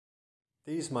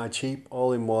These are my cheap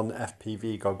all-in-one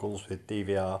FPV goggles with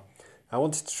DVR. I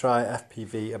wanted to try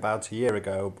FPV about a year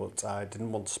ago, but I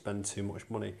didn't want to spend too much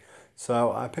money.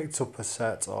 So I picked up a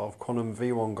set of Quanum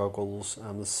V1 goggles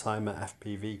and the Syma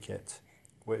FPV kit,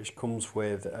 which comes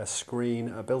with a screen,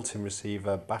 a built-in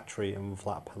receiver, battery and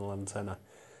flat panel antenna.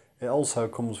 It also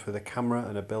comes with a camera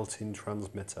and a built-in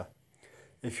transmitter.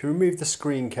 If you remove the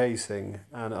screen casing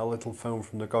and a little foam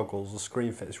from the goggles, the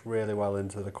screen fits really well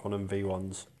into the Quanum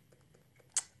V1s.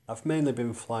 I've mainly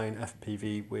been flying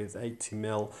FPV with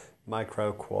 80mm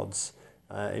micro quads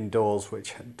indoors,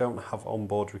 which don't have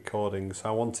onboard recording, so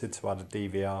I wanted to add a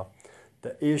DVR.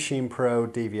 The Eachine Pro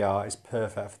DVR is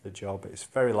perfect for the job. It's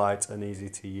very light and easy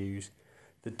to use.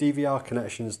 The DVR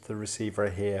connections to the receiver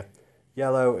are here.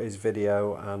 Yellow is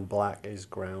video and black is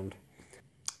ground.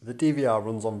 The DVR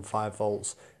runs on 5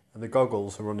 volts and the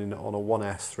goggles are running on a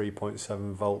 1S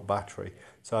 3.7 volt battery.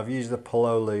 So I've used a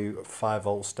Pololu 5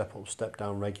 volt step up step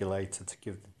down regulator to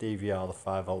give the DVR the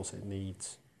 5 volts it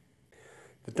needs.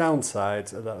 The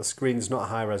downsides are that the screen is not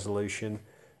high resolution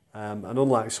and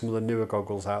unlike some of the newer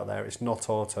goggles out there, it's not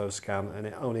autoscan and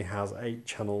it only has 8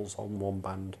 channels on one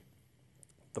band.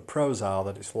 The pros are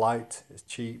that it's light, it's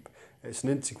cheap, it's an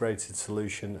integrated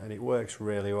solution and it works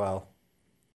really well.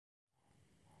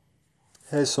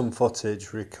 Here's some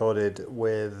footage recorded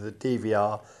with the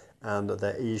DVR and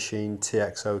the Eachine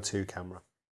TX02 camera.